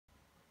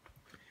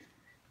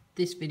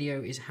This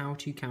video is how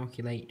to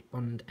calculate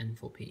bond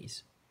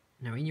enthalpies.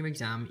 Now in your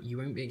exam you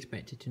won't be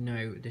expected to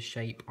know the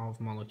shape of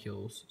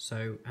molecules,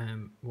 so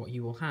what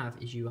you will have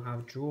is you will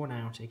have drawn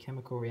out a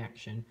chemical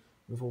reaction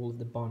with all of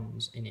the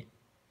bonds in it.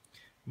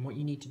 And what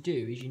you need to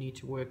do is you need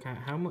to work out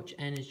how much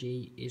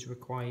energy is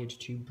required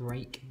to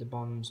break the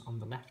bonds on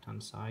the left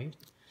hand side,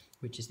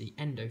 which is the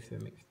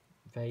endothermic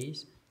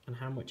phase, and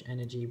how much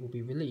energy will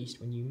be released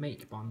when you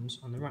make bonds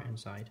on the right hand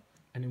side,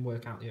 and then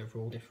work out the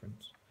overall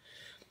difference.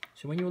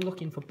 So when you're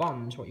looking for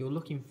bonds, what you're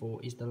looking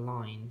for is the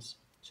lines.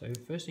 So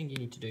the first thing you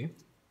need to do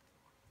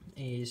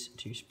is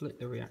to split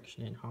the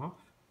reaction in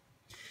half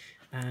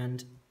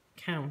and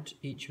count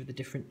each of the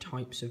different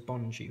types of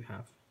bonds you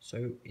have.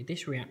 So in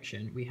this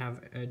reaction we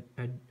have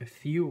a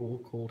fuel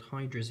called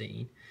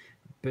hydrazine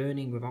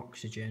burning with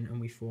oxygen, and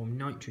we form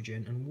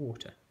nitrogen and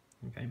water.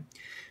 Okay,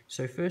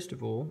 so first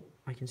of all,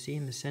 I can see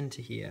in the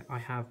center here I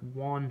have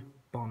one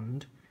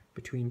bond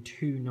between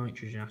two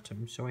nitrogen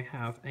atoms. So I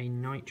have a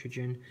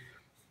nitrogen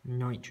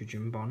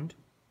bond,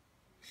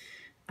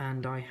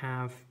 and I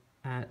have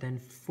then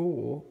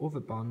four other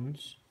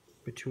bonds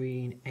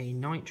between a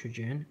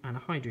nitrogen and a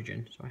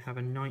hydrogen. So I have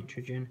a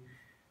nitrogen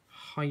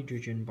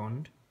hydrogen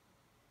bond,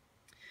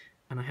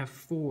 and I have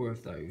four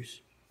of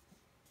those.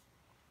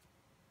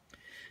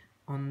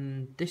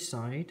 On this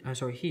side,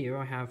 here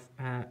I have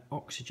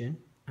oxygen,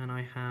 and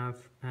I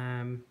have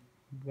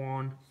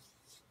one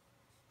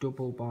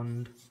double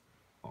bond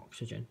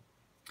oxygen.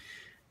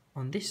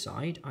 On this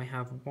side I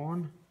have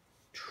one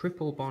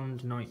triple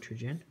bond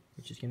nitrogen,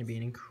 which is going to be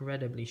an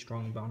incredibly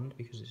strong bond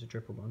because it's a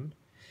triple bond.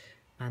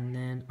 And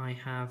then I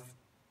have,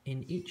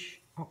 in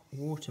each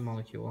water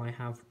molecule, I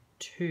have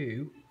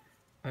two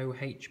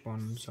OH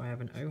bonds. So I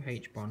have an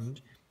OH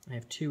bond, I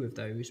have two of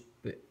those,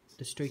 but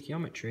the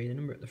stoichiometry, the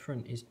number at the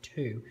front, is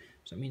 2.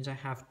 So it means I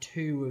have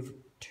two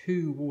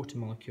water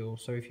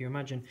molecules. So if you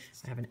imagine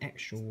I have an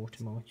extra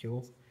water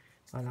molecule,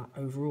 like that,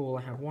 overall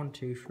I have 1,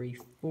 2, 3,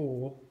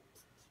 4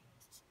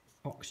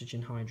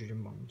 oxygen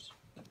hydrogen bonds.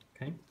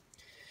 Okay.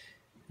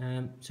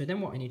 So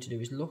then what I need to do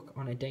is look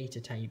on a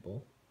data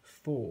table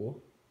for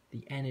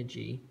the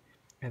energy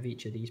of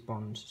each of these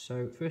bonds.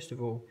 So first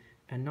of all,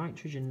 a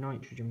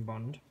nitrogen-nitrogen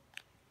bond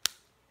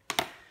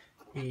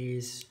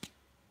is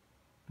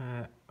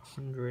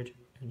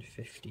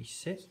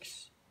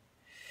 156.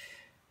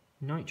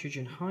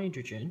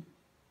 Nitrogen-hydrogen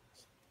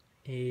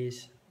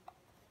is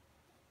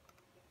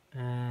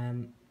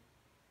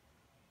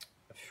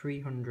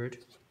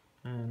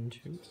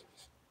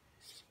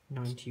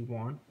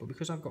 391, but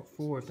because I've got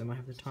four of them, I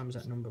have to times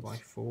that number by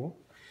 4.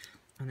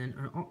 And then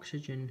an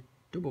oxygen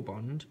double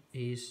bond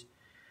is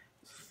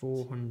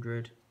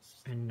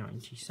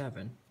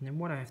 497. And then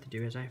what I have to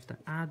do is I have to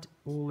add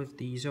all of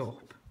these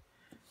up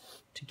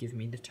to give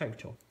me the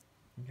total.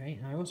 Okay,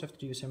 and I also have to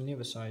do the same on the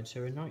other side.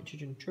 So a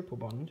nitrogen triple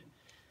bond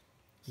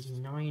is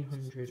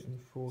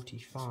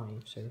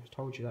 945. So I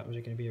told you that was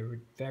going to be a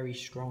very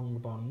strong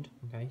bond.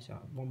 Okay, so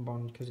one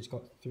bond, because it's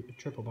got a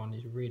triple bond,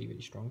 is really,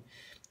 really strong.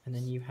 And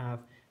then you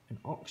have an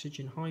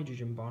oxygen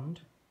hydrogen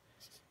bond,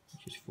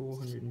 which is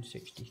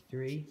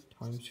 463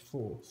 times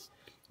 4.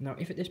 Now,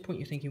 if at this point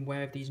you're thinking,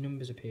 where have these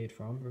numbers appeared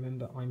from?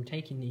 Remember, I'm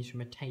taking these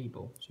from a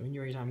table. So in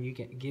your exam, you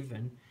get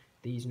given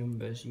these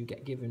numbers. You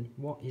get given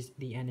what is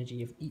the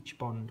energy of each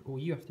bond. All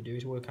you have to do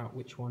is work out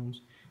which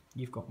ones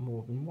you've got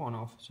more than one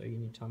of. So you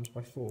need times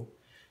by 4.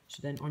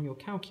 So then on your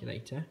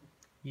calculator,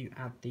 you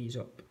add these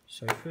up.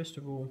 So first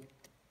of all,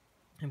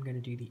 I'm going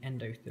to do the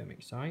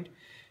endothermic side.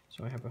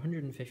 So I have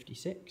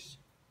 156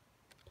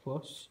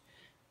 plus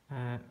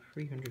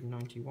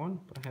 391,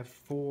 but I have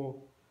 4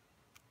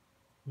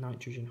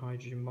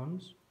 nitrogen-hydrogen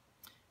bonds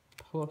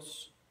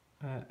plus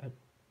an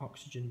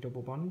oxygen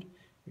double bond,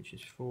 which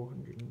is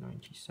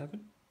 497.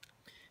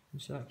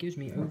 And so that gives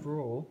me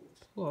overall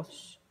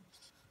plus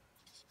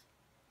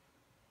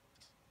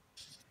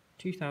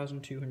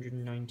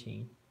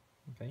 2,219.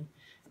 Okay,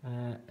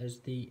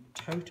 as the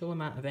total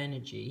amount of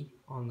energy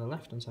on the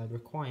left-hand side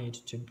required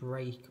to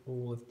break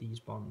all of these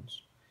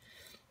bonds.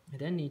 I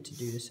then need to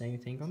do the same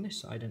thing on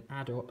this side and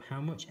add up how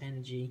much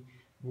energy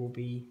will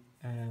be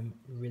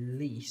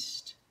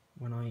released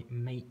when I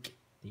make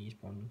these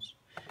bonds.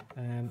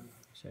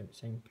 So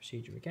same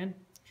procedure again.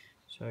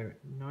 So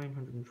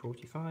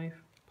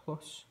 945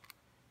 plus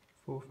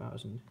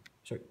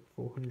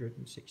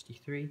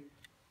 463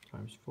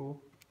 times 4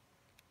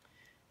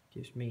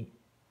 gives me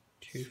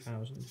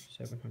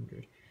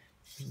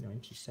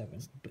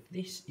 2,797. But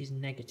this is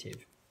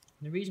negative.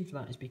 And the reason for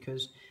that is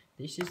because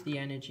this is the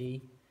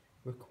energy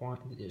required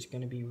that's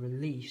going to be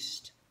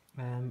released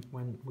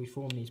when we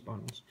form these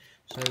bonds.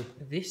 So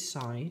this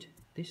side,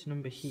 this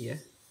number here,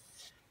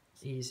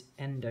 is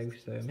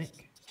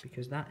endothermic,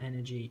 because that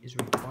energy is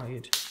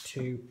required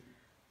to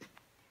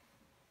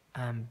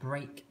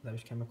break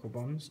those chemical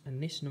bonds,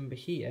 and this number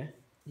here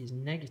is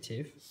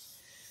negative,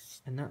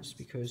 and that's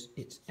because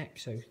it's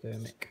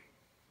exothermic.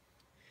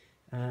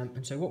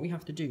 And so what we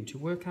have to do to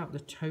work out the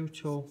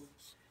total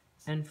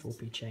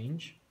enthalpy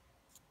change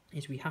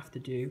is we have to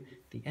do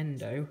the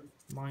endo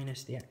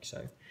minus the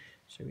exo.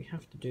 So we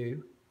have to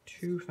do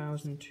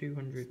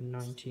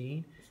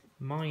 2,219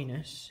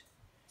 minus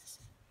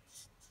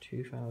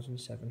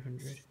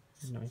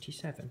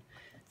 2,797,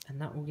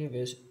 and that will give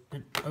us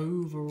an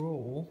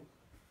overall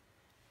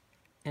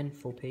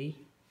enthalpy.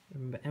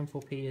 Remember,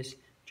 enthalpy is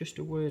just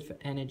a word for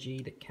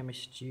energy that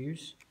chemists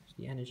use. It's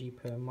the energy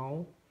per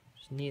mole.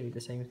 It's nearly the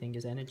same thing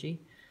as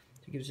energy.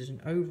 So it gives us an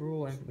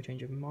overall enthalpy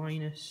change of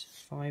minus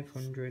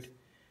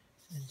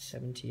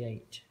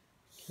 578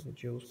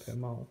 kilojoules per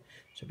mole.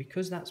 So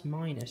because that's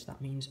minus, that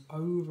means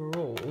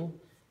overall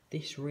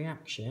this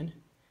reaction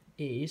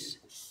is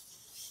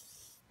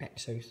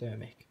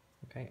exothermic.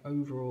 Okay,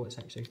 overall it's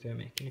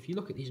exothermic. And if you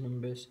look at these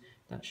numbers,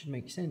 that should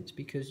make sense,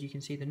 because you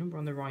can see the number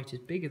on the right is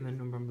bigger than the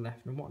number on the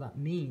left, and what that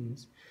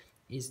means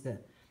is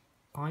that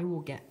I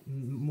will get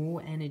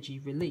more energy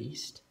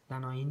released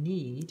than I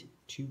need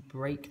to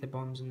break the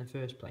bonds in the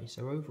first place.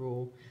 So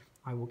overall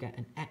I will get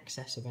an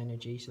excess of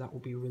energy, so that will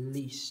be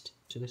released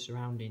to the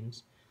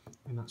surroundings,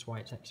 and that's why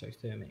it's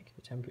exothermic.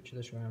 The temperature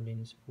of the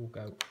surroundings will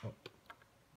go up.